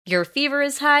Your fever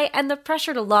is high, and the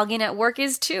pressure to log in at work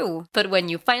is too. But when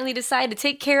you finally decide to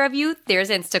take care of you, there's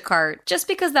Instacart. Just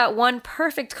because that one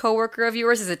perfect coworker of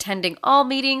yours is attending all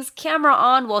meetings, camera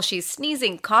on while she's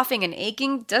sneezing, coughing, and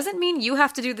aching, doesn't mean you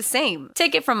have to do the same.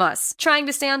 Take it from us. Trying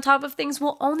to stay on top of things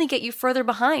will only get you further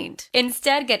behind.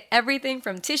 Instead, get everything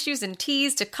from tissues and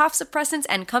teas to cough suppressants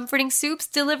and comforting soups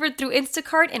delivered through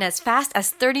Instacart in as fast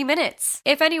as 30 minutes.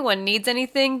 If anyone needs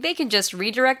anything, they can just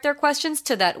redirect their questions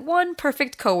to that one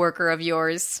perfect coworker of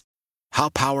yours. How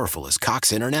powerful is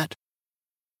Cox Internet?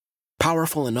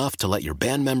 Powerful enough to let your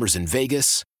band members in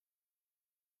Vegas,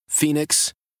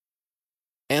 Phoenix,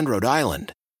 and Rhode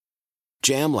Island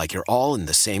jam like you're all in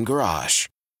the same garage.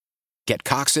 Get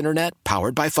Cox Internet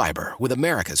powered by fiber with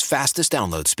America's fastest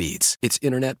download speeds. It's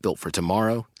internet built for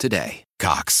tomorrow, today.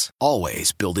 Cox,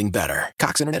 always building better.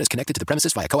 Cox Internet is connected to the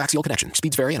premises via coaxial connection.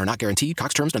 Speeds vary and are not guaranteed.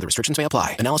 Cox terms and other restrictions may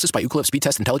apply. Analysis by Ookla Speed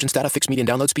Test Intelligence Data. Fixed median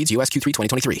download speeds. US Q3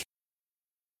 2023.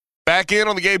 Back in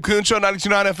on the Gabe Kuhn Show,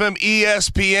 92.9 FM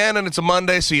ESPN, and it's a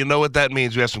Monday, so you know what that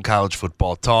means. We have some college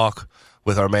football talk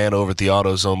with our man over at the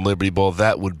Autozone Liberty Bowl.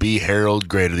 That would be Harold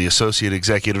Graeter, the Associate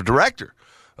Executive Director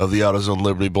of the Autozone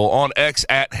Liberty Bowl, on X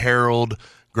at Harold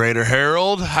Graeter.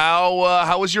 Harold,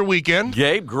 how was your weekend?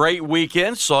 Gabe, great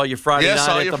weekend. Saw you Friday night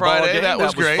saw at you the Friday. ball game. That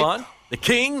was great. Fun. The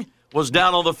King was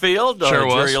down on the field. Sure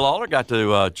was. Jerry Lawler got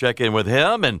to check in with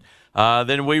him, and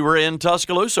then we were in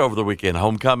Tuscaloosa over the weekend.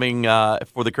 Homecoming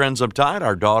for the Crimson Tide.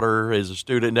 Our daughter is a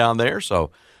student down there,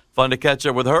 so fun to catch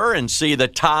up with her and see the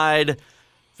Tide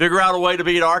figure out a way to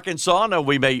beat Arkansas. No,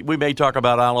 we may talk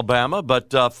about Alabama,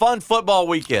 but fun football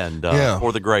weekend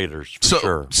for the Graeters, for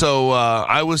sure. So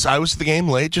I was at the game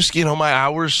late. Just my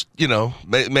hours,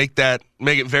 make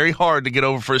it very hard to get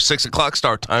over for a 6 o'clock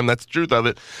start time. That's the truth of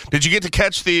it. Did you get to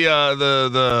catch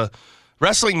the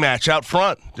wrestling match out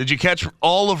front? Did you catch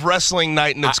all of wrestling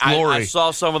night in its glory? I saw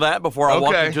some of that before I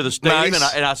walked into the stadium,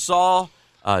 nice. and I saw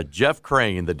Jeff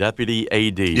Crane, the deputy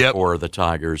AD for the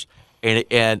Tigers. And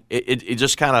it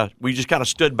just we just kind of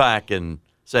stood back and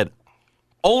said,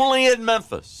 only in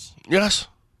Memphis. Yes.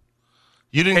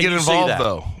 You didn't get involved,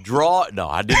 though. No,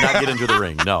 I did not get into the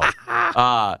ring, no.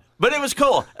 But it was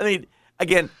cool. I mean,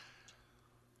 again,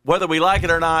 whether we like it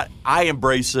or not, I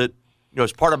embrace it.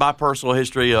 It's part of my personal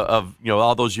history of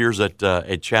all those years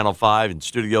at Channel 5 and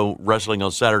studio wrestling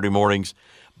on Saturday mornings.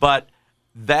 But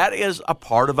that is a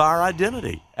part of our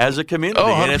identity as a community.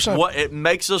 100%. And it's it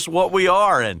makes us what we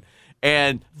are.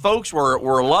 And folks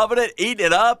were loving it, eating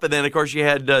it up. And then, of course, you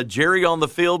had Jerry on the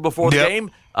field before the game.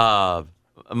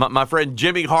 My friend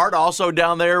Jimmy Hart also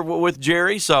down there with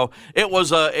Jerry. So it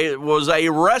was a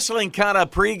wrestling kind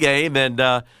of pregame, and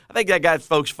I think that got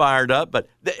folks fired up. But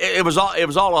it was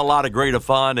all a lot of great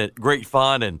fun.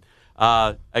 And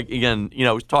again,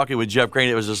 talking with Jeff Crane,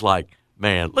 it was just like,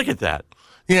 man, look at that.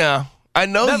 Yeah. I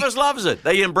know Memphis loves it.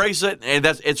 They embrace it, and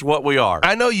it's what we are.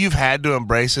 I know you've had to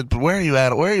embrace it, but where are you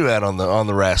at? Where are you at on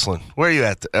the wrestling? Where are you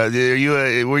at?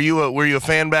 Were you a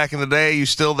fan back in the day? You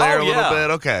still there a little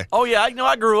bit? Okay. Oh yeah,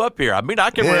 I grew up here. I mean, I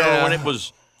can remember when it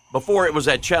was before it was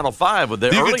at Channel 5 with the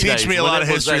early days. You could teach me a lot of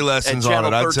history lessons on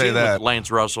it. I'd say that. With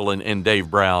Lance Russell and Dave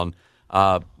Brown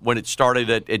when it started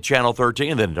at Channel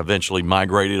 13, and then it eventually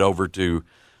migrated over to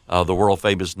the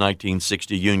world-famous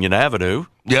 1960 Union Avenue.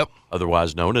 Yep.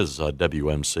 Otherwise known as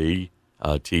WMC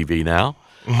TV now.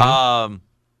 Mm-hmm.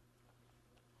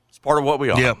 It's part of what we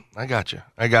are. Yeah, I got you.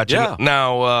 Yeah.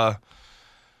 Now,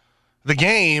 the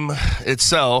game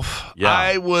itself,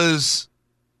 I was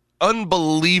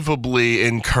unbelievably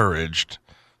encouraged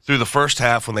through the first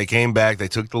half when they came back. They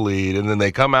took the lead, and then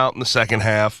they come out in the second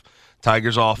half,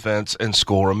 Tigers offense, and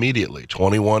score immediately,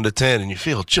 21-10, and you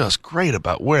feel just great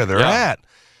about where they're at.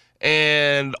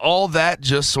 And all that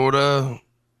just sort of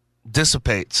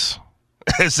dissipates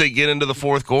as they get into the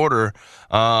fourth quarter.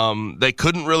 They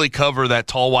couldn't really cover that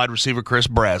tall wide receiver, Chris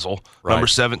Brazzell, number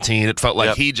 17. It felt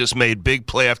like he just made big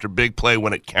play after big play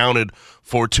when it counted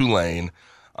for Tulane.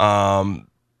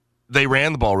 They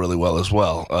ran the ball really well as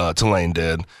well, Tulane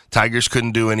did. Tigers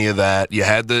couldn't do any of that. You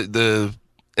had the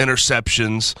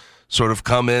interceptions sort of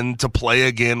come into play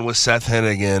again with Seth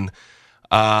Hennigan.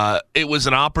 It was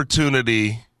an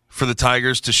opportunity for the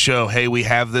Tigers to show, hey, we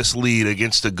have this lead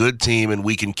against a good team, and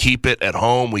we can keep it at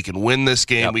home. We can win this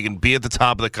game. We can be at the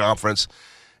top of the conference.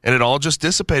 And it all just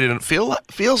dissipated. And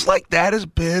it feels like that has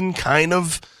been kind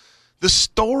of the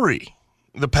story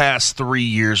the past 3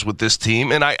 years with this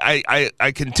team. And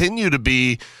I continue to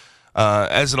be,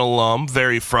 as an alum,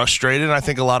 very frustrated. And I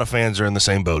think a lot of fans are in the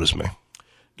same boat as me.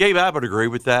 Gabe, I would agree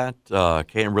with that.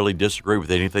 Can't really disagree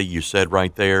with anything you said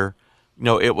right there.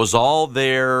 It was all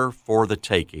there for the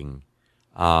taking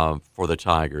for the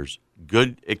Tigers.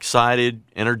 good, excited,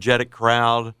 energetic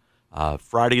crowd.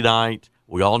 Friday night,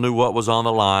 we all knew what was on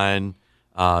the line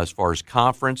as far as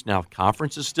conference. Now,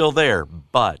 conference is still there,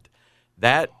 but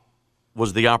that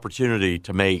was the opportunity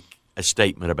to make a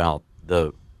statement about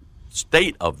the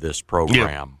state of this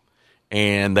program. Yep.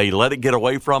 And they let it get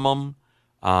away from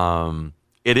them.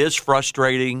 It is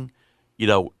frustrating. You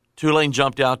know, Tulane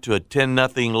jumped out to a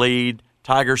 10-0 lead.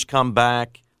 Tigers come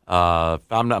back.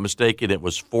 If I'm not mistaken, it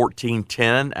was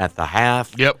 14-10 at the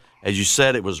half. Yep. As you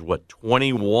said, it was,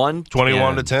 21?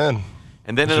 21-10.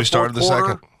 And then in the fourth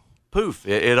quarter, poof,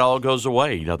 it all goes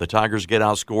away. You know, the Tigers get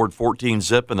outscored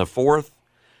 14-0 in the fourth.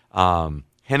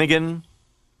 Hennigan,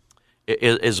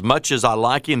 as much as I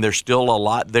like him, there's still a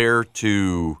lot there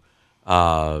to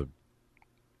not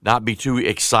be too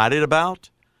excited about.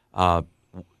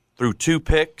 Through 2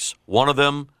 picks, one of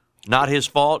them not his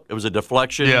fault. It was a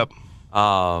deflection. Yep.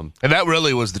 And that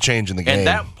really was the change in the game. And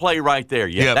that play right there,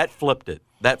 that flipped it.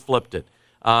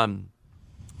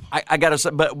 I got to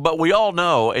say, but we all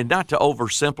know, and not to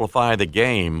oversimplify the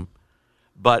game,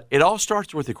 but it all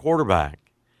starts with the quarterback.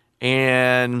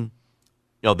 And,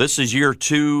 this is year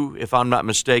 2, if I'm not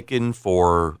mistaken,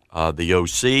 for the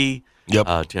OC,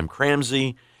 Tim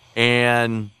Cramsey.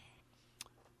 And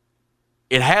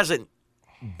it hasn't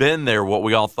been there what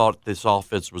we all thought this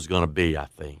offense was going to be, I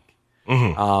think.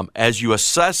 Mm-hmm. As you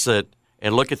assess it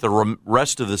and look at the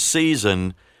rest of the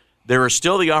season, there is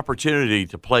still the opportunity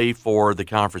to play for the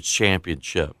conference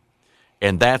championship,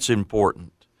 and that's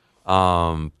important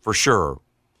for sure.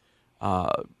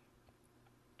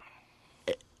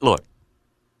 Look,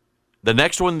 the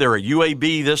next one, they're at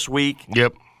UAB this week.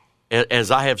 Yep.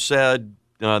 As I have said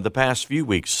the past few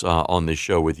weeks on this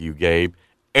show with you, Gabe,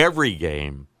 every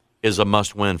game is a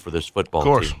must-win for this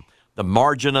football team. The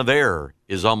margin of error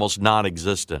is almost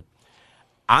non-existent.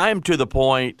 I'm to the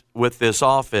point with this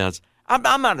offense.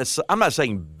 I'm not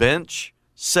saying bench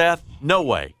Seth. No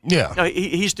way. Yeah. No,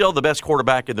 he's still the best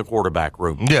quarterback in the quarterback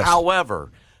room. Yes.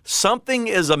 However, something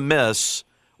is amiss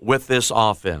with this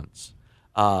offense.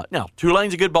 Now,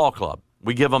 Tulane's a good ball club.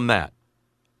 We give them that.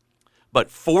 But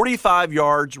 45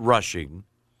 yards rushing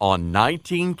on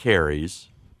 19 carries.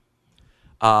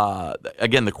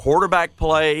 Again, the quarterback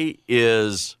play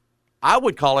is, I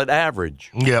would call it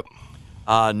average. Yep.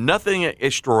 Nothing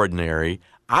extraordinary.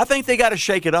 I think they got to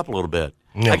shake it up a little bit.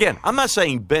 Yep. Again, I'm not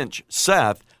saying bench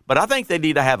Seth, but I think they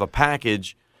need to have a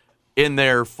package in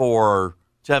there for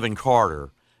Tevin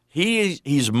Carter.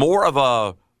 He's more of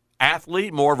a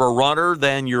athlete, more of a runner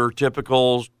than your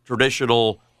typical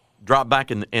traditional drop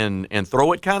back and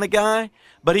throw it kind of guy,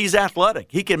 but he's athletic.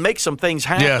 He can make some things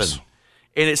happen. Yes.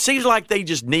 And it seems like they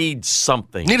just need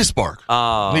something. Need a spark.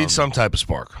 Need some type of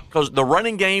spark. Because the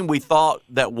running game we thought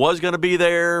that was going to be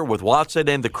there with Watson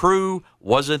and the crew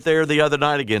wasn't there the other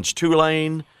night against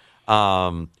Tulane.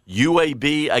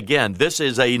 UAB, again, this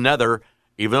is another,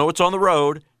 even though it's on the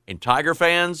road, and Tiger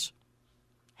fans,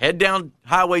 head down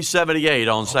Highway 78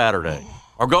 on Saturday.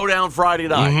 Or go down Friday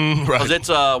night. Because it's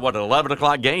an 11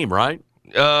 o'clock game, right?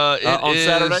 On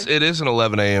Saturday? It is an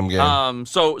 11 a.m. game.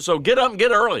 So get up and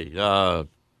get early. Go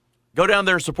down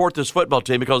there and support this football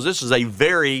team because this is a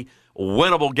very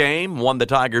winnable game, one the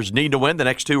Tigers need to win. The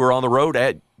next 2 are on the road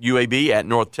at UAB, at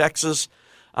North Texas.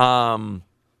 But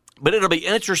it'll be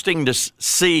interesting to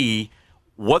see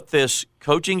what this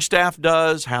coaching staff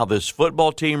does, how this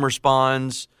football team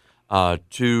responds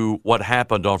to what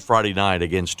happened on Friday night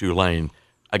against Tulane.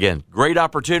 Again, great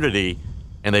opportunity,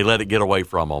 and they let it get away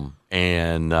from them.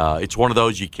 And it's one of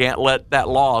those you can't let that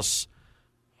loss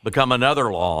become another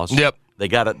loss. Yep. They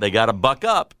got to buck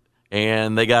up,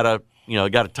 and they got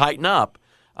to tighten up.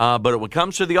 But when it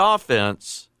comes to the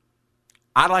offense,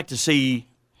 I'd like to see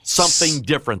something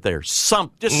different there.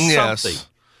 Something.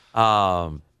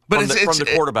 But from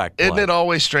the quarterback play. Isn't it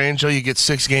always strange, though? You get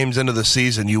 6 games into the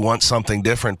season, you want something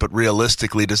different, but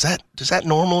realistically, does that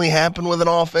normally happen with an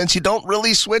offense? You don't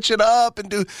really switch it up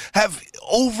and have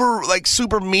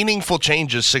super meaningful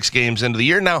changes 6 games into the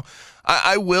year. Now,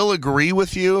 I will agree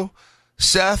with you,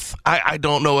 Seth. I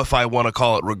don't know if I want to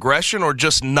call it regression or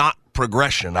just not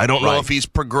progression. I don't know if he's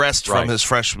progressed from his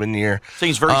freshman year.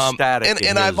 Seems very static.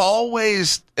 And I've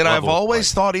always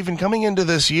thought, even coming into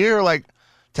this year, like,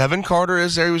 Tevin Carter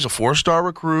is there. He was a 4-star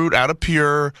recruit out of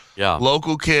Pure,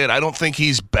 local kid. I don't think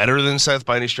he's better than Seth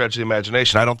by any stretch of the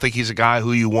imagination. I don't think he's a guy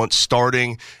who you want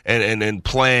starting and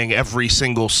playing every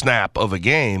single snap of a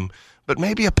game. But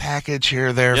maybe a package here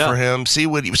or there for him. See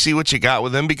what you got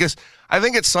with him, because I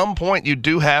think at some point you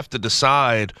do have to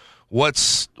decide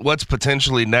what's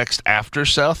potentially next after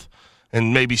Seth,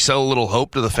 and maybe sell a little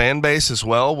hope to the fan base as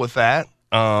well with that.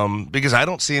 because I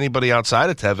don't see anybody outside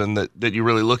of Tevin that you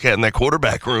really look at in that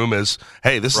quarterback room as,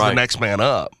 hey, this is the next man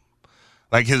up.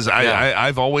 Like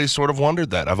I've always sort of wondered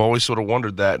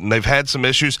that. And they've had some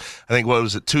issues. I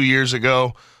think, 2 years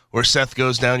ago where Seth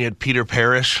goes down, you had Peter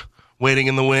Parrish waiting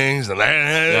in the wings, and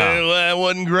that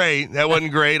wasn't great.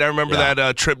 I remember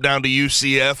that trip down to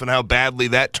UCF and how badly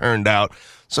that turned out.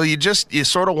 So you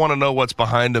sort of want to know what's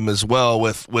behind him as well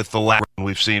with the lack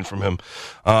we've seen from him.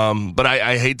 But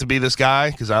I hate to be this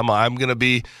guy because I'm going to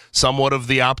be somewhat of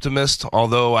the optimist,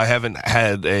 although I haven't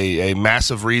had a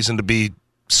massive reason to be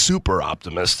super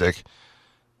optimistic.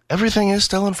 Everything is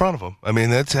still in front of him. I mean,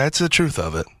 that's the truth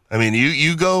of it. I mean,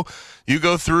 you go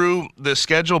through the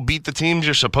schedule, beat the teams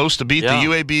you're supposed to beat, the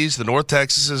UABs, the North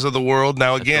Texases of the world.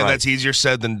 Now, again, that's easier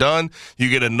said than done. You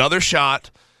get another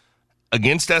shot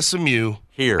against SMU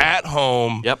here at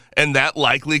home, and that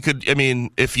likely could, I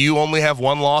mean, if you only have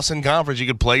one loss in conference, you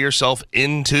could play yourself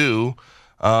into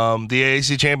the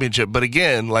AAC championship. But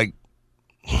again, like,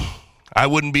 I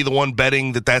wouldn't be the one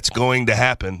betting that that's going to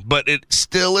happen, but it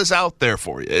still is out there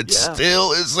for you. It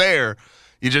still is there.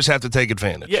 You just have to take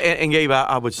advantage. Yeah, and Gabe,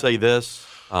 I would say this.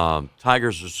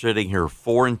 Tigers are sitting here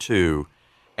 4-2,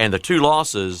 and the 2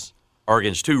 losses are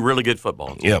against 2 really good football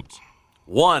teams. Yep.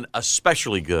 One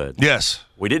especially good. Yes.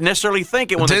 We didn't necessarily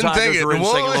think it when the Tigers were in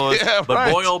St. Louis,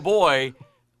 but boy, oh boy,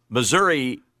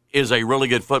 Missouri is a really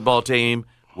good football team.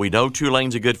 We know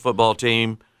Tulane's a good football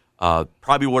team.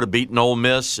 Probably would have beaten Ole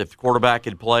Miss if the quarterback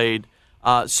had played.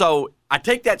 So I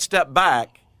take that step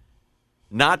back,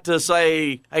 not to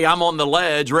say, hey, I'm on the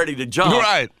ledge ready to jump.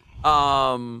 Right.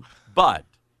 But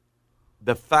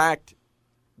the fact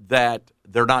that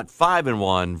they're not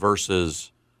 5-1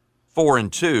 versus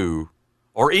 4-2,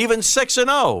 or even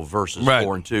 6-0 versus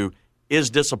 4-2 is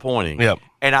disappointing. Yep.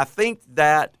 And I think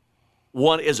that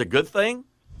one is a good thing.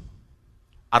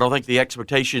 I don't think the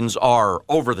expectations are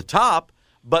over the top,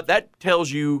 but that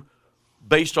tells you,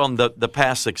 based on the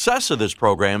past success of this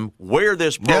program, where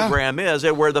this program is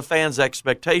and where the fans'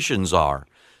 expectations are.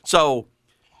 So,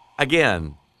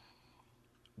 again,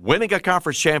 winning a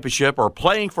conference championship or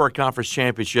playing for a conference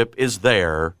championship is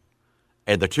there,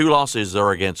 and the 2 losses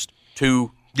are against 2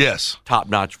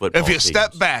 top-notch football teams. If you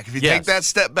step back, if you take that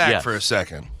step back for a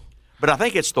second. But I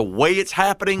think it's the way it's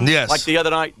happening. Yes. Like the other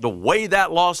night, the way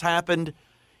that loss happened,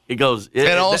 it goes.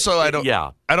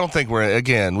 I don't think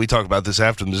we talked about this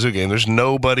after the Mizzou game. There's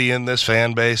nobody in this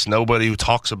fan base, nobody who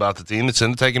talks about the team that's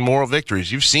into taking moral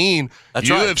victories. You've seen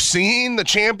have seen the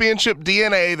championship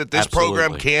DNA that this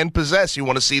program can possess. You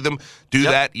want to see them do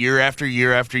that year after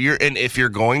year after year. And if you're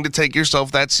going to take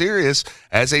yourself that serious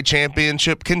as a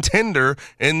championship contender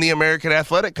in the American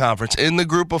Athletic Conference, in the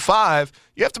group of 5,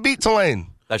 you have to beat Tulane.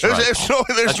 There's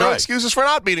no excuses for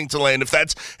not beating Tulane. If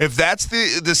that's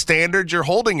the standard you're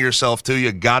holding yourself to,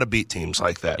 you got to beat teams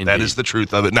like that. Indeed. That is the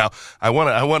truth of it. Now, I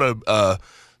want to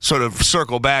sort of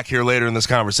circle back here later in this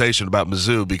conversation about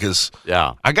Mizzou because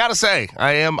I got to say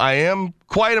I am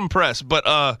quite impressed. But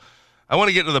I want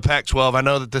to get to the Pac-12. I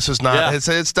know that this is not it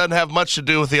doesn't have much to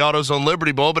do with the AutoZone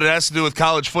Liberty Bowl, but it has to do with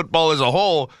college football as a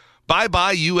whole.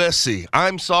 Bye-bye USC.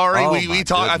 I'm sorry.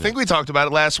 I think we talked about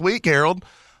it last week, Harold.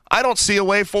 I don't see a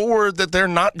way forward that they're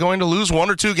not going to lose 1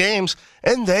 or 2 games,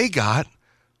 and they got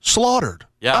slaughtered.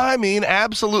 Yeah. I mean,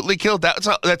 absolutely killed.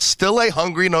 That's still a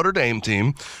hungry Notre Dame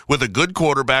team with a good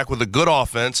quarterback, with a good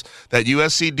offense. That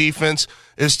USC defense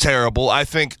is terrible. I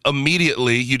think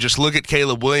immediately you just look at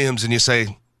Caleb Williams and you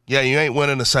say, you ain't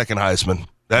winning a second Heisman.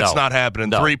 That's not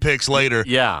happening. 3 picks later,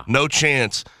 no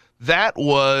chance. That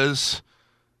was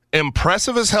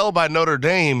impressive as hell by Notre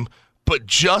Dame. But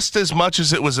just as much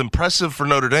as it was impressive for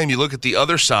Notre Dame, you look at the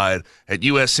other side at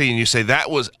USC and you say that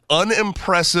was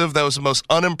unimpressive. That was the most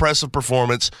unimpressive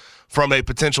performance from a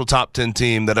potential top 10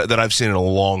 team that I've seen in a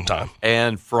long time.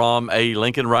 And from a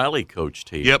Lincoln Riley coach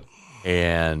team. Yep.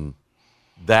 And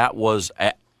that was,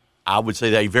 I would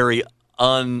say, a very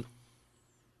Lincoln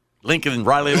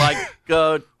Riley-like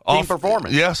team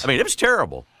performance. Yes. I mean, it was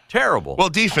terrible. Terrible. Well,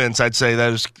 defense, I'd say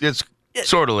it's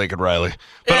sort of Lincoln Riley.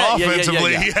 But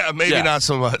offensively, maybe not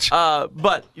so much.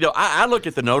 But, I look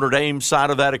at the Notre Dame side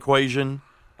of that equation.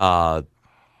 5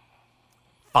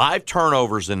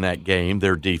 turnovers in that game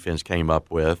their defense came up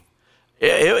with.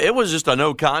 It was just a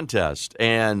no contest.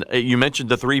 And you mentioned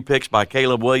the 3 picks by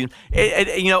Caleb Williams.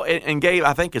 And Gabe,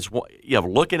 I think it's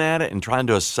looking at it and trying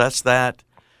to assess that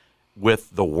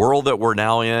with the world that we're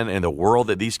now in and the world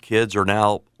that these kids are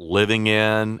now living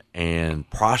in and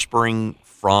prospering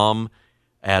from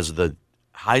as the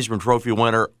Heisman Trophy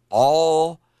winner,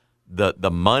 all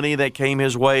the money that came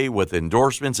his way with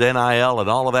endorsements, NIL, and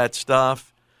all of that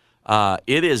stuff,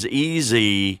 it is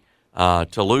easy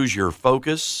to lose your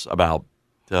focus about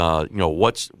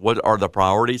what are the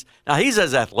priorities. Now, he's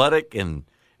as athletic and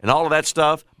all of that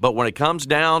stuff, but when it comes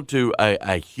down to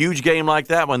a huge game like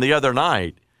that one the other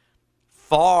night,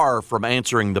 far from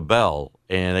answering the bell.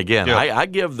 And, again, I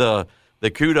give the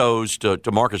kudos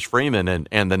to Marcus Freeman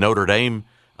and the Notre Dame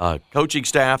coaching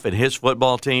staff and his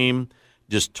football team.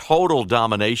 Just total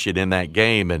domination in that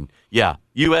game. And,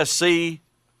 USC,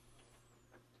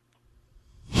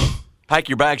 pack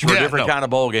your bags for a different kind of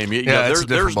bowl game.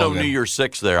 There's no New Year's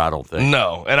Six there, I don't think.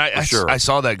 No, and I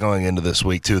saw that going into this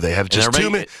week, too. They have just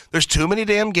there's too many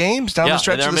damn games down the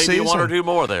stretch of the season. There may be one or two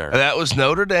more there. That was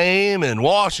Notre Dame and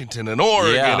Washington and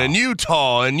Oregon and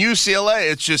Utah and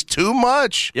UCLA. It's just too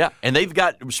much. Yeah, and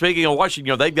speaking of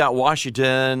Washington, they've got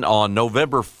Washington on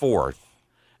November 4th.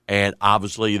 And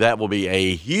obviously that will be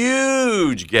a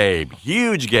huge game.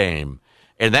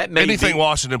 And that may anything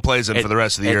Washington plays in for the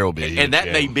rest of the year will be a huge and that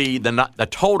game. may be the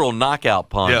total knockout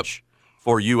punch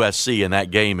for USC in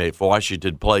that game if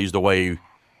Washington plays the way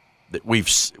that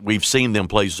we've seen them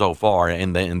play so far,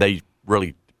 and they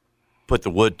really put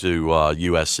the wood to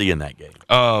USC in that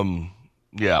game.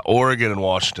 Oregon and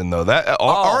Washington, though. That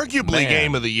arguably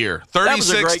game of the year.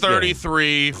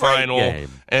 36-33 final.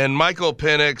 Game. And Michael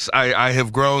Penix, I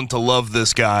have grown to love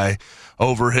this guy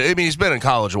he's been in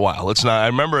college a while. It's not. I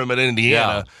remember him at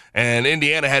Indiana, and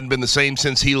Indiana hadn't been the same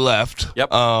since he left. Yep.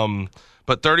 But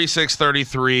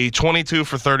 36-33, 22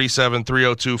 for 37,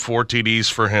 302, 4 TDs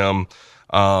for him.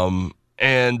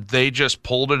 And they just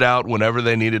pulled it out whenever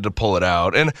they needed to pull it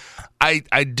out. And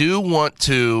I do want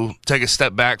to take a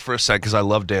step back for a sec because I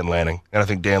love Dan Lanning. And I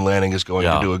think Dan Lanning is going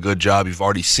to do a good job. You've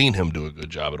already seen him do a good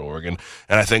job at Oregon.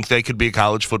 And I think they could be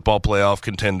college football playoff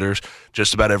contenders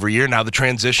just about every year. Now, the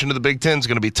transition to the Big Ten is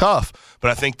going to be tough,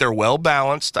 but I think they're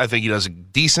well-balanced. I think he does a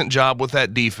decent job with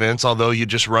that defense, although you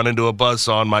just run into a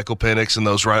buzzsaw on Michael Penix and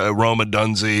those Roma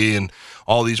Dunze and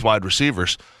all these wide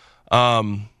receivers.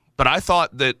 But I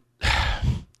thought that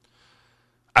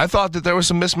there was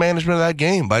some mismanagement of that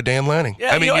game by Dan Lanning.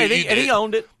 Yeah, he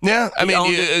owned it. Yeah,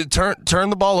 you turn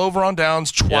the ball over on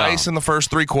downs twice in the first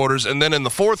three quarters, and then in the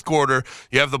fourth quarter,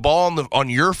 you have the ball on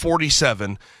your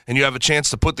 47, and you have a chance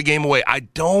to put the game away. I'm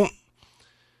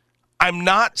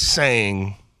not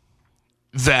saying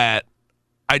that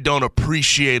I don't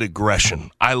appreciate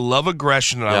aggression. I love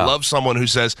aggression, and I love someone who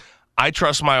says, I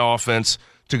trust my offense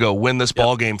to go win this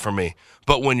ball game for me.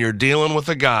 But when you're dealing with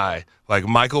a guy like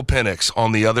Michael Penix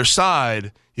on the other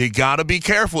side, you got to be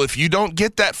careful. If you don't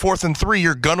get that 4th and 3,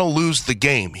 you're going to lose the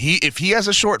game. If he has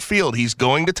a short field, he's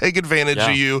going to take advantage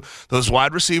of you. Those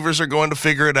wide receivers are going to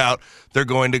figure it out. They're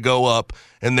going to go up,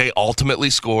 and they ultimately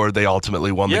scored. They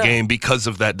ultimately won the game because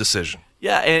of that decision.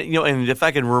 Yeah, and if I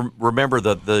can remember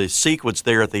the sequence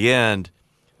there at the end,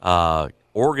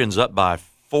 Oregon's up by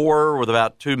 4 with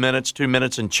about 2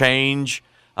 minutes and change.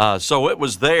 So it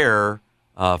was there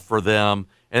for them.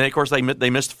 And, of course, they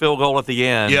missed a field goal at the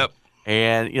end. Yep.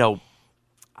 And,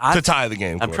 to tie the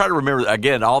game. I'm trying to remember,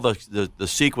 again, all the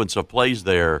sequence of plays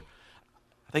there.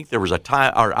 I think there was a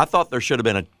time, or I thought there should have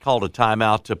been called a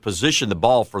timeout to position the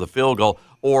ball for the field goal,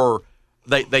 or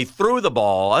they threw the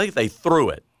ball. I think they threw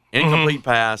it. Incomplete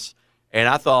pass. And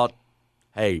I thought,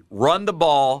 hey, run the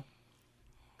ball,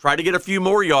 try to get a few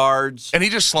more yards. And he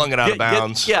just slung it out of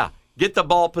bounds. Get the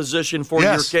ball positioned for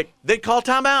your kick. They call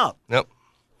timeout. Yep.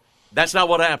 That's not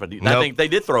what happened. Nope. I think they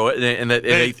did throw it, and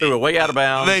they threw it way out of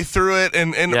bounds. They threw it,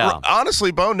 and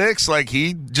honestly, Bo Nix,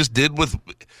 he just did with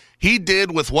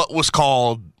what was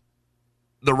called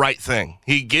the right thing.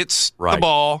 He gets the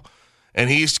ball, and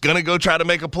he's going to go try to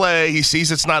make a play. He sees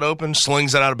it's not open,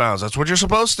 slings it out of bounds. That's what you're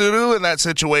supposed to do in that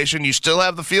situation. You still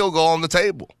have the field goal on the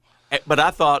table. But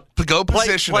I thought go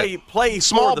position play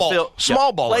small for ball, the field,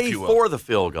 small ball, play if you will. For the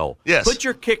field goal. Yes. Put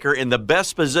your kicker in the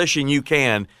best position you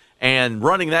can, and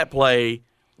running that play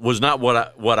was not what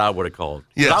I would have called.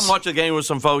 Yes. I'm watching the game with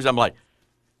some folks. I'm like,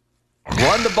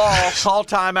 run the ball, call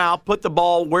timeout, put the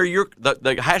ball where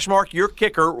the hash mark your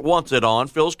kicker wants it on,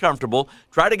 feels comfortable.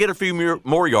 Try to get a few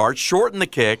more yards, shorten the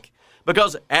kick.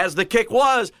 Because as the kick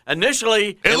was,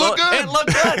 initially it looked good. It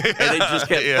looked good. And it just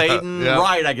kept fading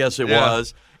right, I guess it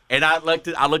was. And I looked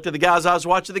at the guys I was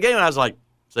watching the game, and I was like,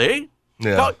 see?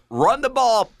 Yeah. Run the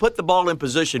ball, put the ball in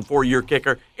position for your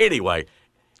kicker. Anyway,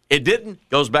 it didn't.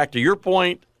 Goes back to your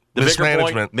point, the bigger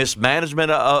point,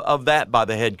 mismanagement of that by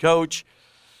the head coach.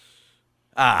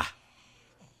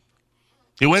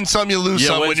 You win some, you lose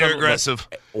some when you're aggressive.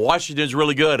 Washington's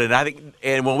really good, and I think,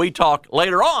 and when we talk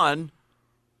later on,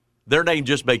 their name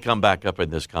just may come back up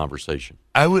in this conversation.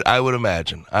 I would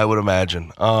imagine. But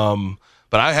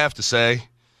I have to say,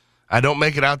 I don't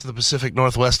make it out to the Pacific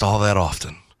Northwest all that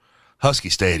often. Husky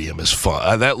Stadium is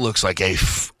fun. That looks like a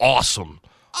awesome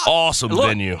awesome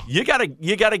venue. You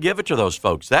gotta give it to those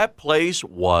folks. That place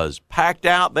was packed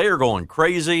out. They are going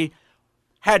crazy.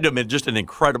 Had to have been just an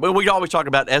incredible. We always talk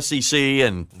about SEC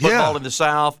and football in the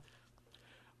South.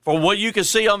 From what you can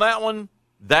see on that one,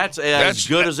 that's as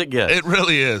good as it gets. It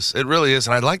really is. It really is.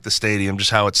 And I like the stadium, just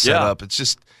how it's set up.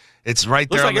 It's right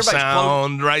there on the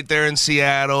Sound, right there in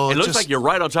Seattle. It looks like you're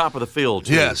right on top of the field,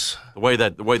 too. Yes. The way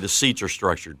the seats are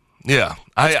structured. Yeah.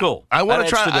 That's cool. I want to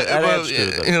try that adds to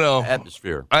the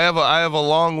atmosphere. I have a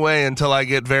long way until I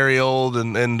get very old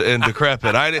and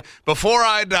decrepit. Before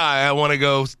I die, I want to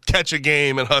go catch a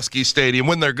game at Husky Stadium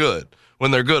when they're good.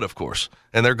 When they're good, of course.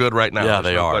 And they're good right now. Yeah,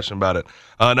 they are. No question about it.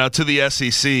 Now, to the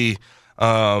SEC,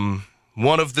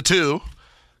 one of the two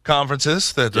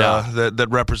conferences that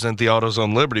represent the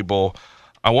AutoZone Liberty Bowl,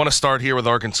 I want to start here with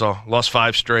Arkansas. Lost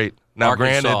 5 straight. Now,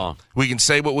 granted, we can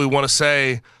say what we want to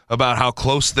say about how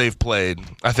close they've played.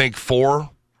 I think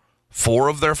four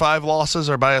of their 5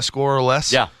 losses are by a score or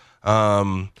less. Yeah.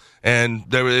 And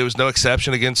there was no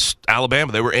exception against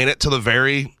Alabama. They were in it to the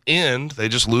very end. They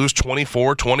just lose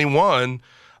 24-21.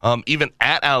 Even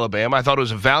at Alabama, I thought it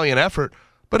was a valiant effort.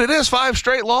 But it is 5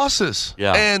 straight losses.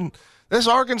 Yeah. And this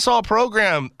Arkansas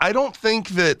program, I don't think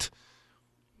that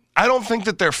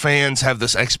their fans have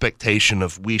this expectation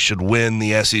of we should win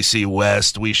the SEC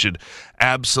West. We should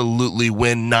absolutely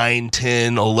win 9,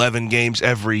 10, 11 games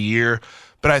every year.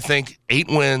 But I think 8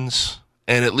 wins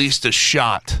and at least a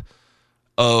shot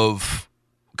of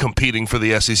competing for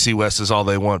the SEC West is all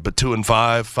they want. But 2 and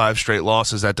 5 straight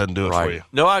losses, that doesn't do it for you.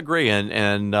 No, I agree.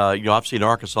 And I've seen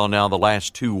Arkansas now the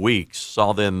last 2 weeks.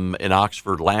 Saw them in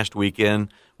Oxford last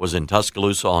weekend. Was in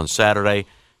Tuscaloosa on Saturday.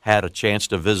 Had a chance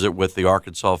to visit with the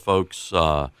Arkansas folks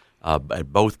at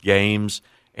both games.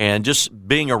 And just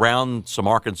being around some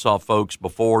Arkansas folks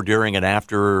before, during, and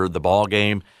after the ball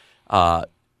game,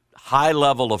 high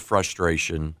level of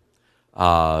frustration.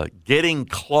 Getting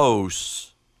close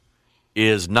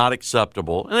is not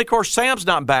acceptable. And, of course, Sam's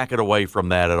not backing away from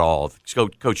that at all,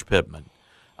 Coach Pittman.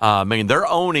 They're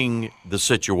owning the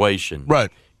situation. Right.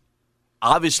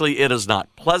 Obviously, it is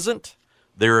not pleasant.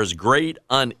 There is great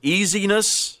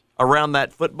uneasiness around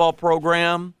that football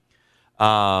program.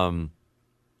 Going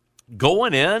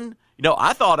in,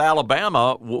 I thought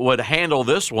Alabama would handle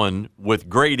this one with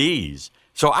great ease.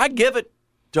 So I give it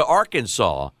to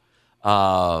Arkansas.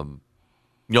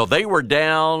 They were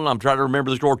down, I'm trying to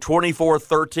remember the score,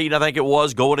 24-13, I think it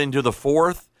was, going into the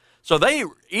 4th. So they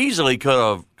easily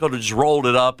could have just rolled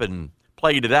it up and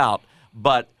played it out.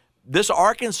 But this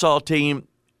Arkansas team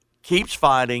keeps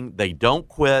fighting. They don't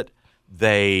quit.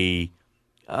 They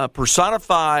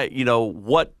personify,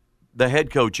 what the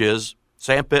head coach is.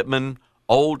 Sam Pittman,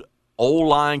 old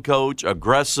line coach,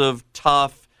 aggressive,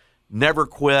 tough, never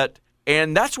quit.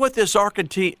 And that's what this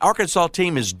Arkansas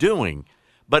team is doing.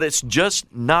 But it's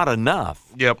just not enough.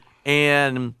 Yep.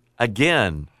 And,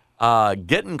 again,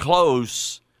 getting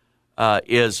close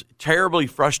is terribly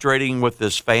frustrating with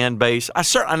this fan base.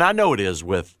 And I know it is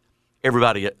with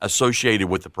everybody associated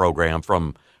with the program,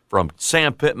 from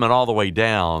Sam Pittman all the way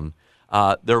down.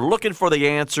 They're looking for the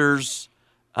answers.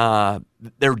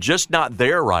 They're just not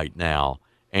there right now.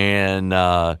 And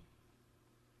they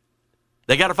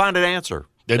got to find an answer.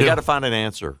 They got to find an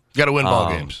answer. Got to win ball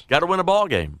games. Got to win a ball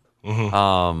game. Mm-hmm.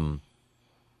 I'm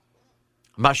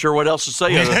not sure what else to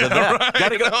say other than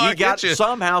that. Right.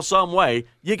 Somehow, some way,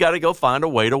 you got to go find a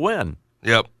way to win.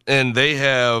 Yep. And they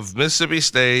have Mississippi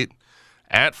State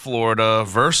at Florida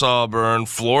versus Auburn,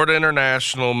 Florida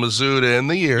International, Mizzou to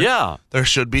end the year. Yeah. There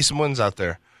should be some wins out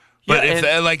there. But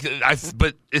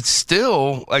but it's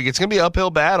still it's going to be an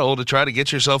uphill battle to try to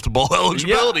get yourself to bowl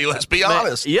eligibility. Let's be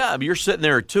honest. You're sitting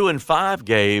there at 2 and 5,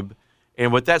 Gabe.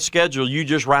 And with that schedule you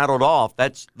just rattled off,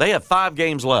 they have 5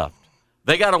 games left.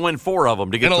 They got to win 4 of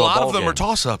them to get to a bowl game. And a lot of them are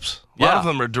toss-ups. A lot of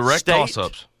them are direct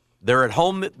toss-ups. They're at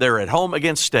home. They're at home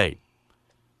against State.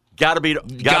 Got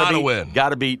to win. Got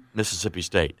to beat Mississippi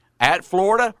State. At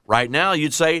Florida, right now,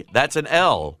 you'd say that's an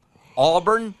L.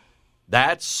 Auburn,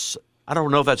 I don't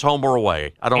know if that's home or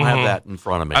away. I don't have that in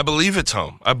front of me. I believe it's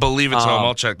home. Home.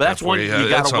 I'll check that for you. You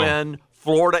got to win.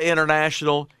 Florida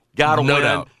International, got to win. No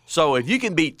doubt. So if you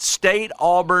can beat State,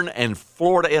 Auburn, and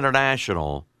Florida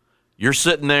International, you're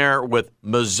sitting there with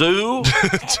Mizzou.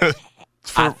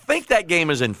 I think that game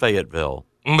is in Fayetteville.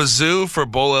 Mizzou for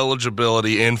bowl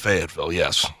eligibility in Fayetteville,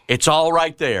 yes. It's all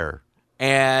right there.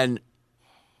 And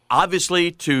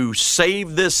obviously to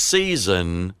save this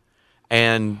season,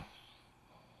 and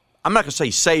I'm not going to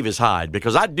say save his hide,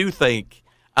 because I do think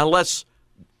unless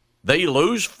they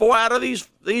lose 4 out of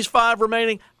these 5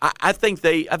 remaining, I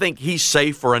think he's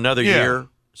safe for another year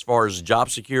as far as job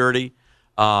security.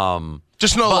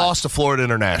 Just no loss to Florida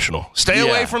International. Stay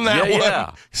away from that one.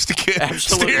 Yeah.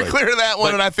 Steer clear of that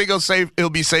one, and I think he'll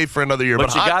be safe for another year.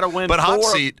 But you got to win. But hot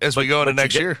seat as we go into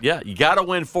next year. Yeah, you got to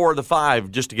win 4 of the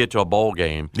 5 just to get to a bowl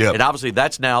game. Yep. And obviously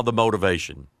that's now the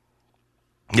motivation.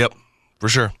 Yep, for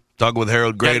sure. Talking with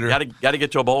Harold Graeter. Got to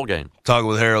get to a bowl game. Talking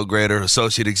with Harold Graeter,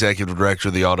 Associate Executive Director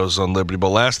of the Autozone Liberty Bowl.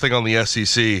 Last thing on the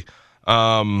SEC,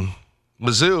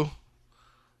 Mizzou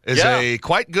is a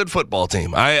quite good football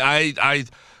team. I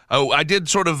did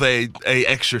sort of a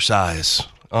exercise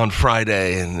on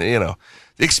Friday and,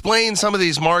 explain some of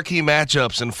these marquee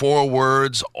matchups in 4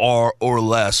 words or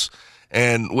less.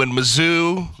 And when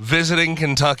Mizzou visiting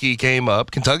Kentucky came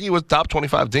up, Kentucky was top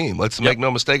 25 team. Let's make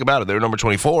no mistake about it. They were number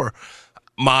 24.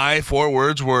 My 4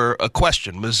 words were a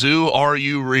question. Mizzou, are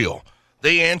you real?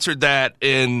 They answered that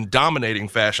in dominating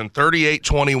fashion,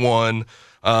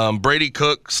 38-21. Brady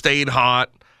Cook stayed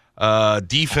hot.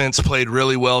 Defense played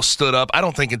really well, stood up. I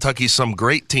don't think Kentucky's some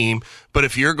great team, but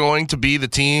if you're going to be the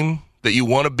team that you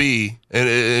want to be,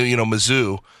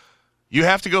 Mizzou, you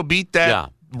have to go beat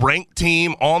that ranked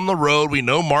team on the road. We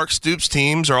know Mark Stoops'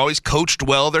 teams are always coached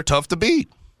well. They're tough to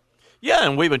beat. Yeah,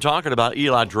 and we've been talking about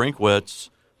Eli Drinkwitz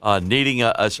needing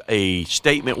a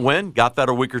statement win. Got that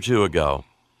a week or 2 ago.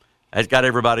 That's got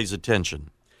everybody's attention.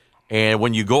 And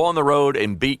when you go on the road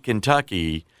and beat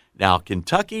Kentucky, now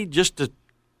Kentucky, just to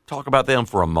talk about them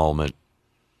for a moment.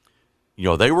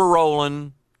 They were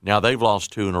rolling. Now they've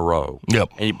lost 2 in a row. Yep.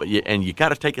 And you got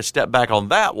to take a step back on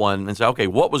that one and say, okay,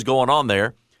 what was going on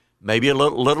there? Maybe a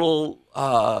little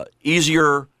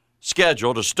easier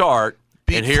schedule to start.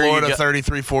 Beat Florida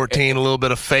 33-14, a little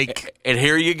bit of fake. And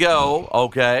here you go.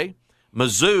 Okay.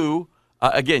 Mizzou,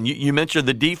 again, you mentioned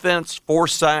the defense, 4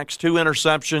 sacks, 2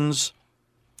 interceptions.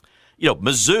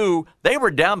 Mizzou, they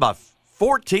were down by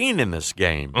 14 in this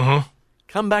game. Mm-hmm.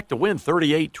 Come back to win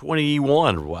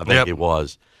 38-21, I think it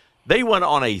was. They went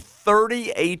on a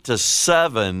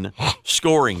 38-7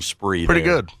 scoring spree. Pretty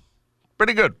good.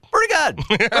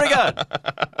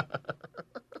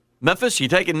 Memphis, you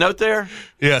taking note there?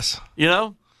 Yes.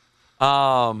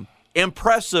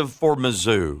 Impressive for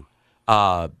Mizzou.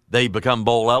 They become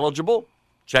bowl eligible.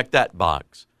 Check that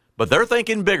box. But they're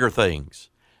thinking bigger things.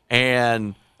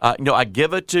 And, I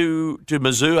give it to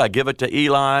Mizzou. I give it to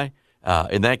Eli.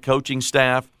 And that coaching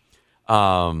staff.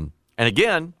 And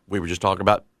again, we were just talking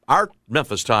about our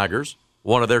Memphis Tigers,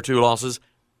 one of their 2 losses,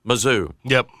 Mizzou.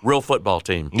 Yep. Real football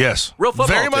team. Yes. Real football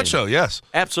team. Very much so, yes.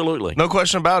 Absolutely. No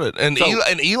question about it. And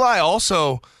Eli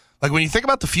also, like when you think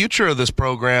about the future of this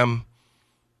program,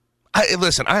 I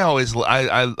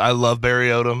love Barry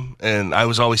Odom, and I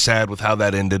was always sad with how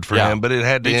that ended for him, but it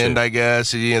had to end, I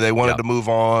guess. They wanted to move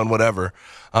on, whatever.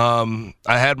 I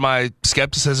had my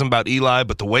skepticism about Eli,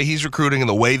 but the way he's recruiting and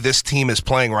the way this team is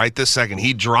playing right this second,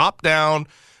 he dropped down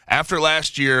after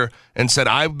last year and said,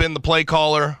 I've been the play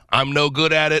caller. I'm no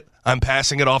good at it. I'm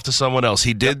passing it off to someone else.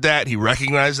 He did that. He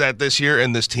recognized that this year,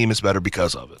 and this team is better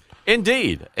because of it.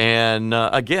 Indeed. And,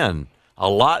 again, a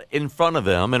lot in front of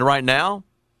them. And right now,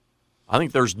 I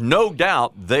think there's no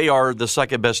doubt they are the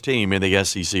second-best team in the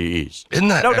SEC East. Isn't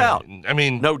that? No doubt. I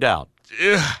mean, no doubt.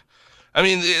 I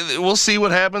mean, we'll see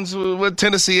what happens, what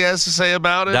Tennessee has to say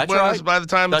about it by the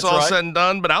time it's all said and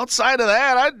done. But outside of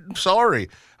that, I'm sorry.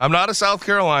 I'm not a South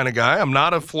Carolina guy. I'm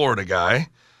not a Florida guy.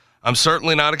 I'm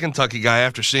certainly not a Kentucky guy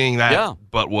after seeing that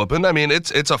butt whooping. I mean,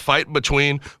 it's a fight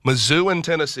between Mizzou and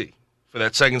Tennessee for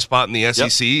that second spot in the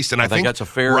SEC East. And I think that's a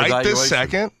fair right evaluation. This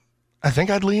second, I think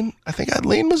I'd lean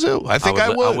Mizzou. I think I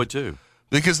would. I would too.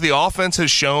 Because the offense has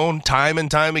shown time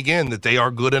and time again that they are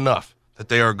good enough.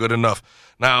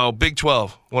 Now, Big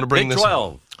 12. Want to bring Big this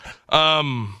 12.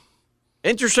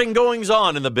 Interesting goings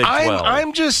on in the Big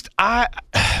 12.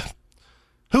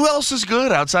 Who else is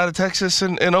good outside of Texas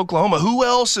and Oklahoma? Who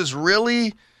else is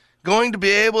really going to be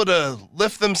able to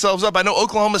lift themselves up? I know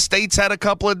Oklahoma State's had a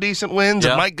couple of decent wins,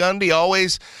 and Mike Gundy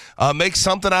always makes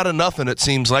something out of nothing, it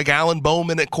seems like. Alan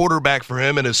Bowman at quarterback for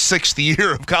him in his 6th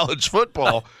year of college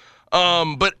football.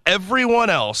 But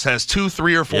everyone else has 2,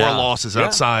 3, or 4 losses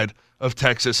outside of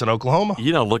Texas and Oklahoma.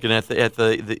 Looking at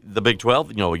the Big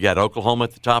 12, we got Oklahoma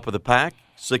at the top of the pack,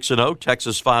 6-0,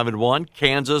 Texas 5-1,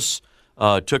 Kansas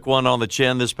took one on the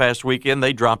chin this past weekend.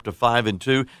 They dropped to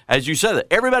 5-2. As you said,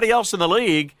 everybody else in the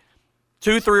league,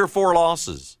 2, 3, or 4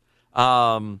 losses.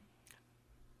 Trying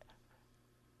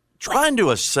to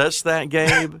assess that,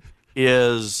 Gabe,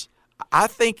 is I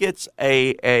think it's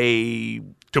a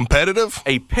competitive,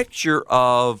 a picture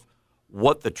of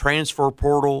what the transfer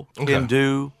portal can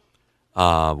do.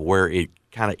 Where it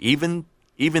kind of even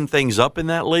things up in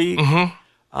that league.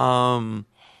 Mm-hmm.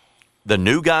 The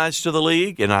new guys to the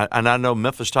league, and I know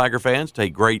Memphis Tiger fans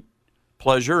take great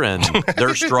pleasure and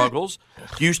their struggles.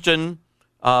 Houston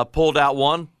pulled out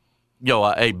one,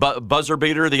 a buzzer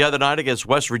beater the other night against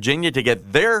West Virginia to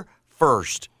get their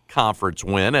first conference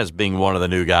win as being one of the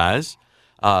new guys.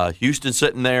 Houston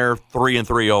sitting there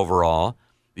 3-3 overall.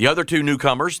 The other two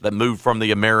newcomers that moved from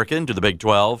the American to the Big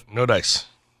 12. No dice.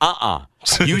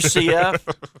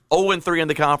 UCF 0-3 in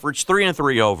the conference,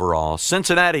 3-3 overall.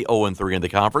 Cincinnati 0-3 in the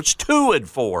conference,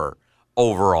 2-4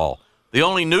 overall. The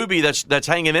only newbie that's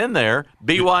hanging in there,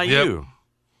 BYU,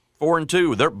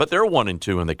 4-2. But they're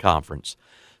 1-2 in the conference.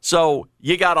 So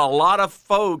you got a lot of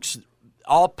folks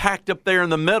all packed up there in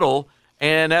the middle.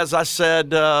 And as I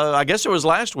said, I guess it was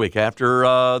last week after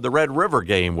the Red River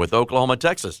game with Oklahoma,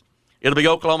 Texas. It'll be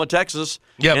Oklahoma, Texas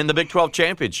in the Big 12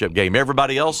 championship game.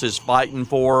 Everybody else is fighting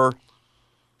for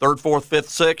third, fourth, fifth,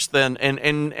 sixth, and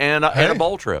a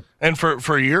bowl trip. And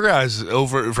for your guys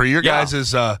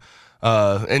guys'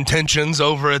 intentions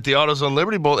over at the AutoZone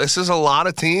Liberty Bowl, this is a lot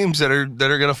of teams that are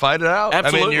going to fight it out.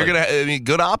 Absolutely.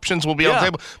 Good options will be on the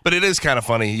table. But it is kind of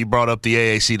funny. You brought up the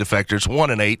AAC defectors,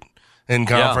 1-8 in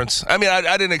conference. I mean,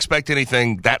 I didn't expect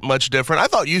anything that much different. I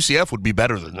thought UCF would be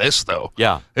better than this, though.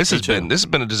 Yeah, this has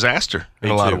been a disaster in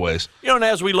a lot of ways. And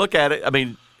as we look at it, I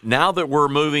mean, now that we're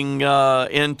moving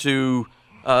into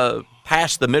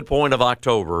past the midpoint of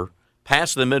October,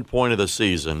 past the midpoint of the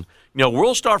season,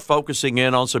 we'll start focusing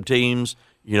in on some teams.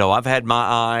 I've had my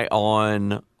eye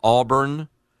on Auburn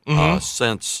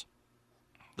since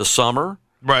the summer.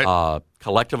 Right.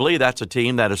 Collectively, that's a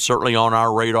team that is certainly on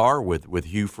our radar with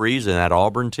Hugh Freeze and that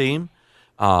Auburn team.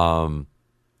 A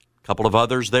couple of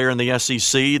others there in the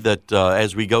SEC that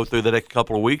as we go through the next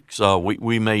couple of weeks,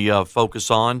 we may focus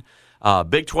on.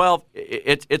 Big 12,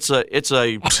 it's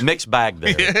a mixed bag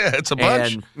there. Yeah, it's a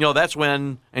bunch. And that's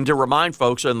when, and to remind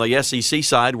folks, on the SEC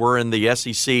side, we're in the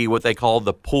SEC, what they call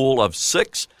the pool of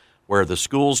 6, where the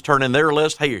schools turn in their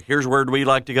list. Hey, here's where we'd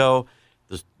like to go.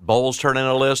 The bowls turn in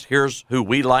a list. Here's who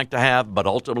we'd like to have. But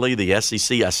ultimately, the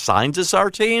SEC assigns us our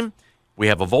team. We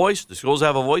have a voice. The schools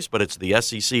have a voice, but it's the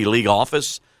SEC league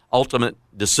office ultimate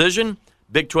decision.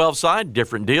 Big 12 side,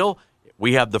 different deal.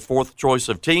 We have the fourth choice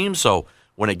of teams. So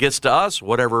when it gets to us,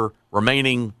 whatever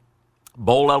remaining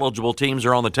bowl-eligible teams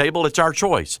are on the table, it's our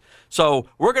choice. So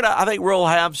I think we'll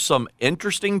have some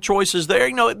interesting choices there.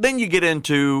 Then you get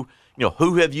into,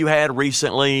 who have you had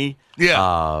recently?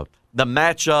 Yeah. The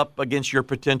matchup against your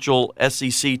potential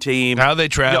SEC team. How they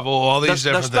travel, all these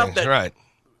different things. Right.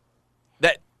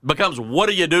 That becomes, what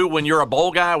do you do when you're a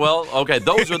bowl guy? Well, okay,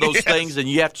 those are those things, and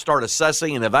you have to start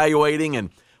assessing and evaluating and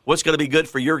what's going to be good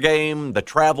for your game, the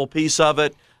travel piece of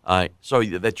it, so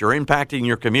that you're impacting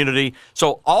your community.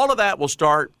 So all of that will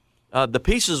start, the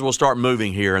pieces will start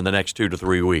moving here in the next 2 to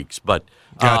 3 weeks. But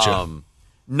gotcha.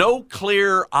 No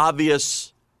clear,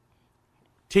 obvious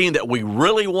team that we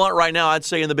really want right now, I'd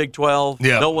say, in the Big 12.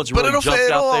 Yeah. No one's really jumped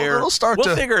out there.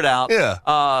 We'll figure it out. Yeah.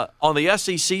 On the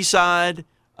SEC side,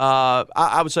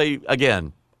 I would say,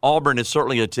 again, Auburn is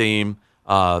certainly a team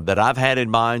that I've had in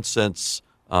mind since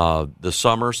the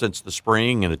summer, since the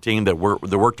spring, and a team that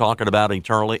we're talking about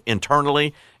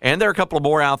internally. And there are a couple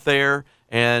more out there,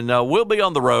 and we'll be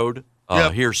on the road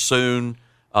here soon.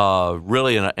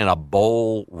 Really in a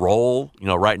bowl role.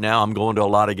 Right now I'm going to a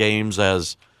lot of games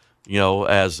as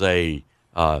a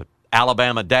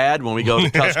Alabama dad when we go to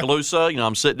Tuscaloosa.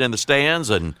 I'm sitting in the stands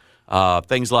and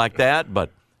things like that.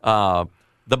 But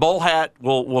the bowl hat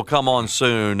will come on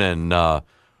soon, and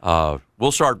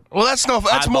we'll start. Well, that's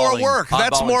more work.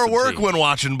 That's more work teams when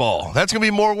watching ball. That's going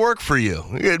to be more work for you.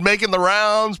 You're making the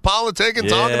rounds, politicking,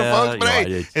 talking to folks. But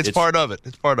hey, it's part of it.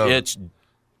 It's part of it. It's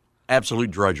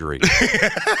absolute drudgery.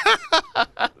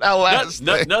 Now,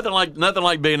 nothing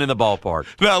like being in the ballpark.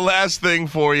 Now, last thing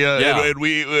for you, and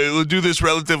we'll do this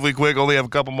relatively quick. Only have a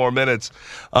couple more minutes.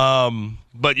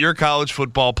 But your college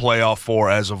football playoff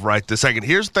 4 as of right this second.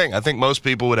 Here's the thing: I think most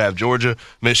people would have Georgia,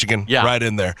 Michigan right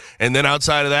in there, and then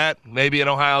outside of that, maybe an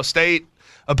Ohio State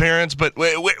appearance. But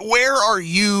where are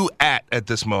you at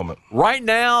this moment? Right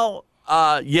now,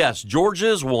 yes,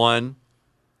 Georgia's 1.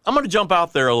 I'm going to jump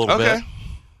out there a little bit.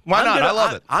 Why not? I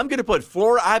love it. I'm going to put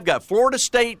Florida. I've got Florida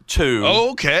State 2.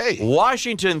 Okay.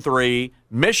 Washington 3.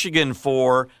 Michigan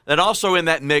 4. Then also in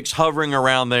that mix, hovering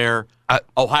around there,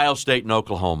 Ohio State and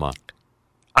Oklahoma.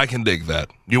 I can dig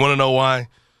that. You want to know why?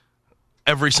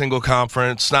 Every single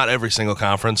conference, not every single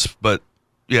conference, but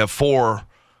you have 4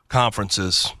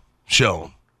 conferences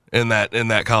shown in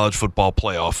that college football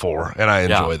playoff 4, and I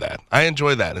enjoy that. I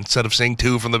enjoy that instead of seeing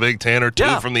 2 from the Big Ten or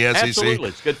 2 from the SEC. Absolutely,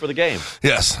 it's good for the game.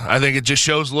 Yes, I think it just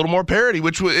shows a little more parity,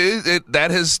 which that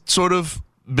has sort of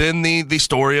been the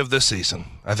story of this season,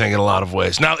 I think, in a lot of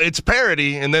ways. Now, it's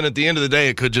parity, and then at the end of the day,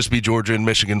 it could just be Georgia and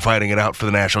Michigan fighting it out for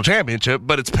the national championship,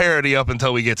 but it's parity up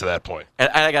until we get to that point. And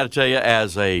I got to tell you,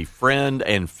 as a friend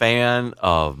and fan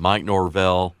of Mike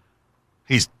Norvell,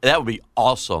 that would be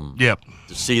awesome to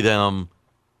see them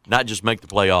not just make the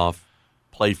playoff,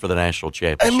 play for the national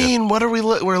championship. I mean, what are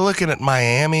we're looking at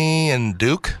Miami and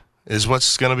Duke is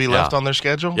what's going to be left on their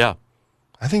schedule? Yeah.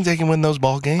 I think they can win those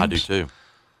ball games. I do too.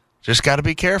 Just got to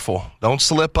be careful. Don't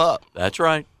slip up. That's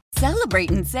right.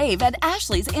 Celebrate and save at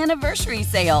Ashley's Anniversary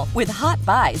Sale. With Hot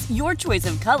Buys, your choice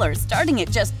of colors starting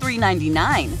at just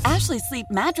 $3.99. Ashley Sleep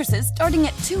mattresses starting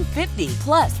at $2.50.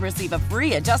 Plus, receive a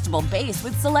free adjustable base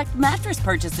with select mattress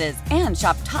purchases. And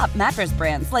shop top mattress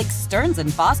brands like Stearns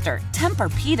 & Foster,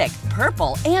 Tempur-Pedic,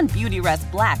 Purple, and Beautyrest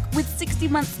Black with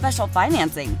 60-month special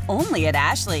financing. Only at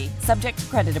Ashley. Subject to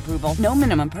credit approval. No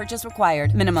minimum purchase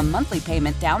required. Minimum monthly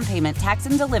payment, down payment, tax,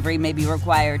 and delivery may be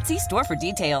required. See store for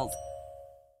details.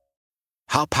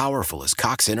 How powerful is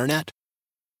Cox Internet?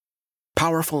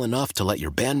 Powerful enough to let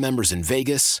your band members in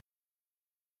Vegas,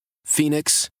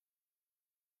 Phoenix,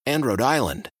 and Rhode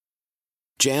Island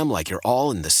jam like you're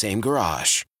all in the same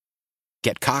garage.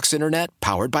 Get Cox Internet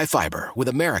powered by fiber with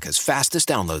America's fastest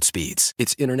download speeds.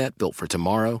 It's internet built for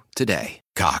tomorrow, today.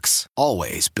 Cox,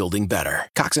 always building better.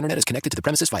 Cox Internet is connected to the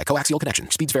premises via coaxial connection.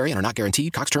 Speeds vary and are not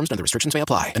guaranteed. Cox terms and other restrictions may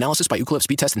apply. Analysis by Ookla of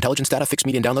Speed Test Intelligence Data. Fixed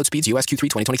median download speeds. US Q3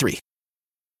 2023.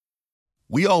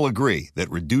 We all agree that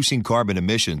reducing carbon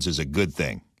emissions is a good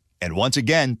thing. And once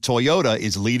again, Toyota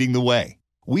is leading the way.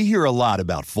 We hear a lot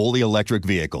about fully electric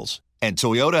vehicles, and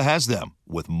Toyota has them,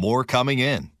 with more coming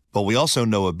in. But we also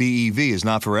know a BEV is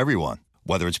not for everyone,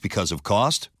 whether it's because of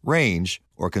cost, range,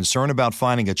 or concern about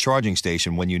finding a charging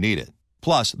station when you need it.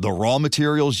 Plus, the raw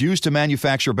materials used to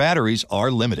manufacture batteries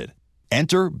are limited.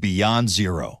 Enter Beyond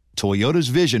Zero, Toyota's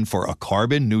vision for a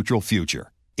carbon-neutral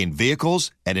future. In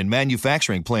vehicles and in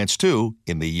manufacturing plants, too,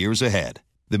 in the years ahead.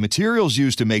 The materials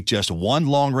used to make just one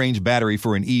long-range battery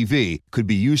for an EV could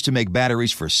be used to make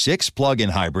batteries for 6 plug-in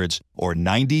hybrids or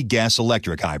 90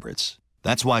 gas-electric hybrids.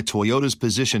 That's why Toyota's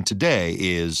position today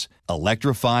is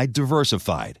electrified,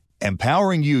 diversified,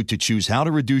 empowering you to choose how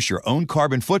to reduce your own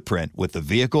carbon footprint with the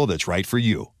vehicle that's right for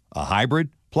you, a hybrid,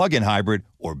 plug-in hybrid,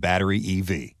 or battery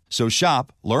EV. So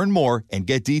shop, learn more, and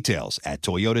get details at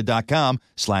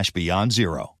toyota.com/beyond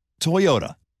zero.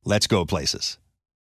 Toyota, let's go places.